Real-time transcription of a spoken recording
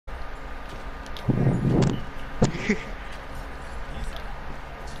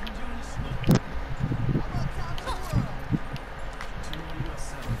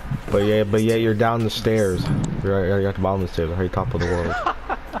But yeah, you're down the stairs. You're at the bottom of the stairs. How are you top of the world?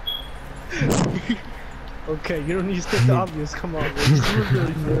 Okay, you don't need to state the obvious. Come on, man. You're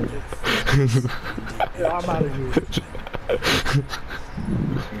really nervous. Yeah, I'm out of here.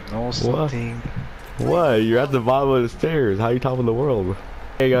 No something. What? You're at the bottom of the stairs. How are you top of the world?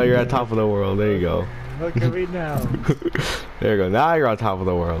 There you go. You're at top of the world. There you go. Look at me now. There you go. Now you're on top of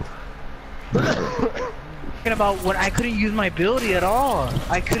the world. Talking about when I couldn't use my ability at all.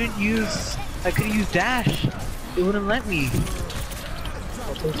 I couldn't use dash. It wouldn't let me.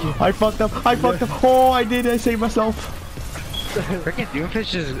 I fucked up. I fucked up. Oh, I did. I saved myself. Freaking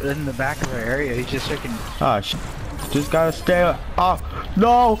Doomfish is in the back of our area. He's just freaking. Ah, just gotta stay up. Oh,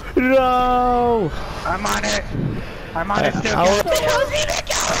 no, no. I'm on it. I'm on it still.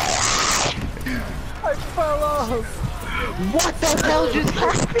 I fell off. What the hell just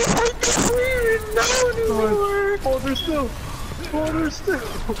happened? Hold her still. Hold her still.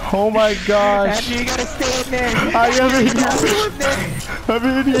 Oh my gosh. Andrew, you gotta stay in there. I am in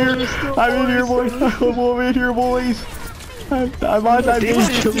here. I'm in here, boys. I'm in here, boys. I'm on that They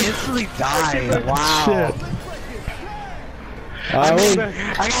beach. just instantly died. Wow. Shit.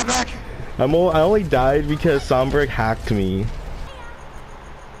 I got back. I only died because Sombrick hacked me.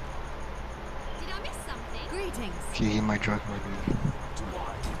 Can you eat my drug money?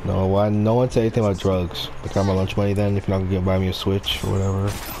 No one said anything about drugs. Look at my lunch money then, if you're not gonna buy me a Switch or whatever.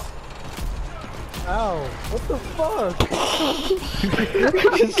 Ow, what the fuck?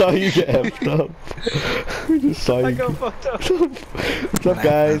 I just saw you get effed up. I just saw you. I got fucked up. What's up,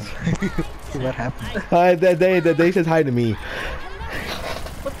 guys? What happened? Hi, they says hi to me.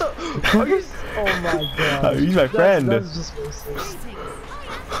 What the? Oh, oh my god. He's my friend. That's just racist.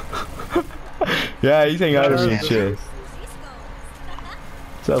 Yeah, he's saying hi to me and shit.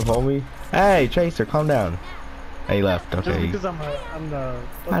 What's up, homie? Hey, Tracer, calm down. Hey, he left. Just Okay. because I'm the.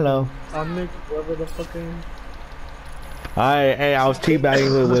 Hello. Nick, whatever the fuck I am. Hey, I was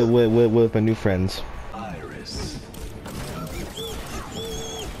teabagging with my new friends. Iris.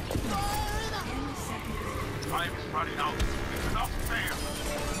 Time is running out. It's not fair.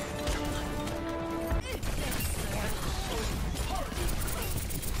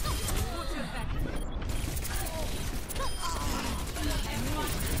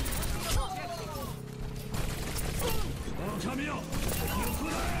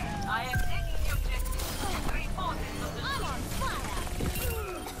 I am taking the objective. Three forces of the I'm on fire.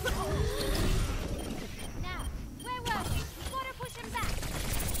 Now, where were we? Gotta push him back.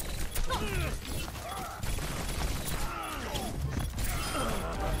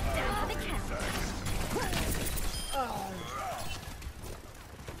 Down for the count.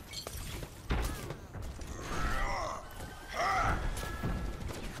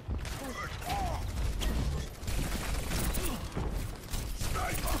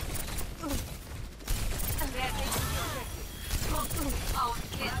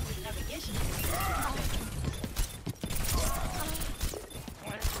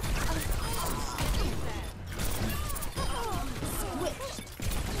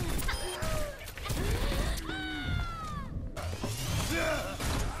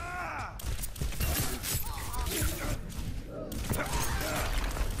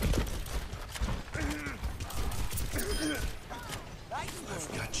 I've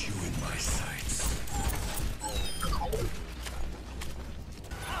got you in my sights.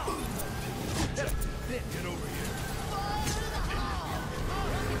 Get over here.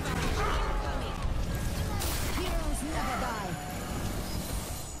 Heroes never die.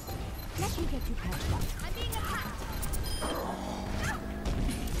 Let me get you patched up. I'm being attacked.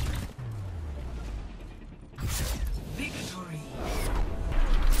 Victory.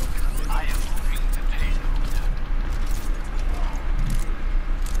 I am moving the payload.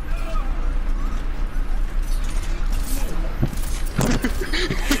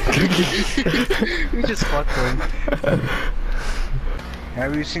 You just fucked him.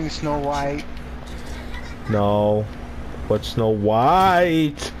 Have you seen Snow White? No. What's Snow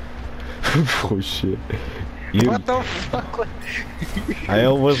White? Oh shit. What the fuck? I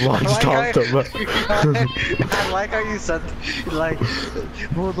almost launched off the I like how you said, like,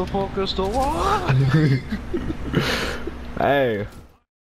 who the fuck is the what? Hey.